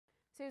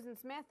Susan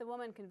Smith, the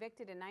woman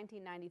convicted in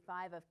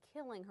 1995 of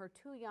killing her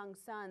two young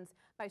sons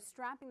by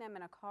strapping them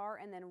in a car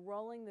and then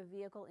rolling the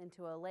vehicle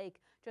into a lake,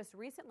 just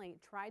recently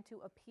tried to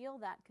appeal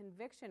that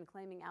conviction,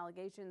 claiming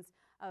allegations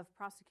of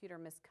prosecutor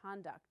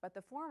misconduct. But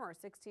the former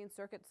 16th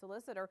Circuit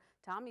Solicitor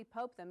Tommy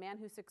Pope, the man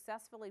who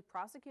successfully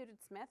prosecuted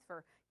Smith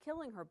for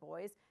killing her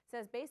boys,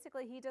 says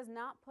basically he does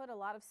not put a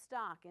lot of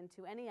stock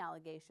into any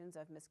allegations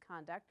of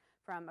misconduct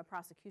from a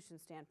prosecution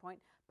standpoint.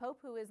 Pope,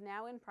 who is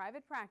now in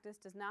private practice,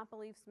 does not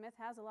believe Smith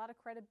has a lot of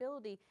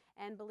credibility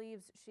and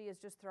believes she is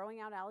just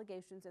throwing out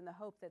allegations in the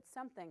hope that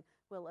something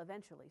will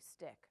eventually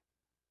stick.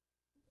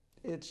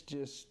 It's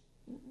just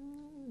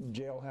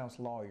jailhouse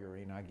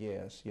lawyering, I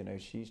guess. You know,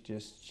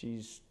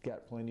 she's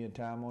got plenty of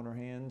time on her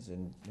hands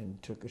and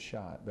took a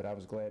shot. But I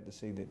was glad to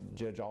see that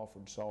Judge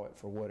Alford saw it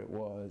for what it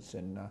was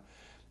and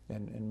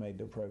made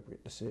the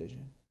appropriate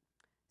decision.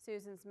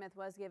 Susan Smith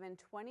was given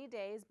 20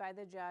 days by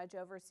the judge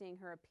overseeing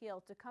her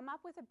appeal to come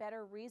up with a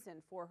better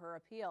reason for her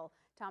appeal.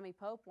 Tommy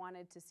Pope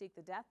wanted to seek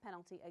the death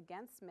penalty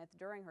against Smith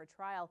during her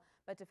trial,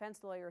 but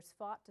defense lawyers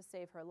fought to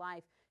save her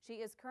life. She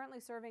is currently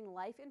serving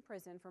life in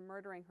prison for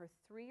murdering her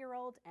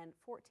 3-year-old and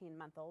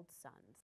 14-month-old sons.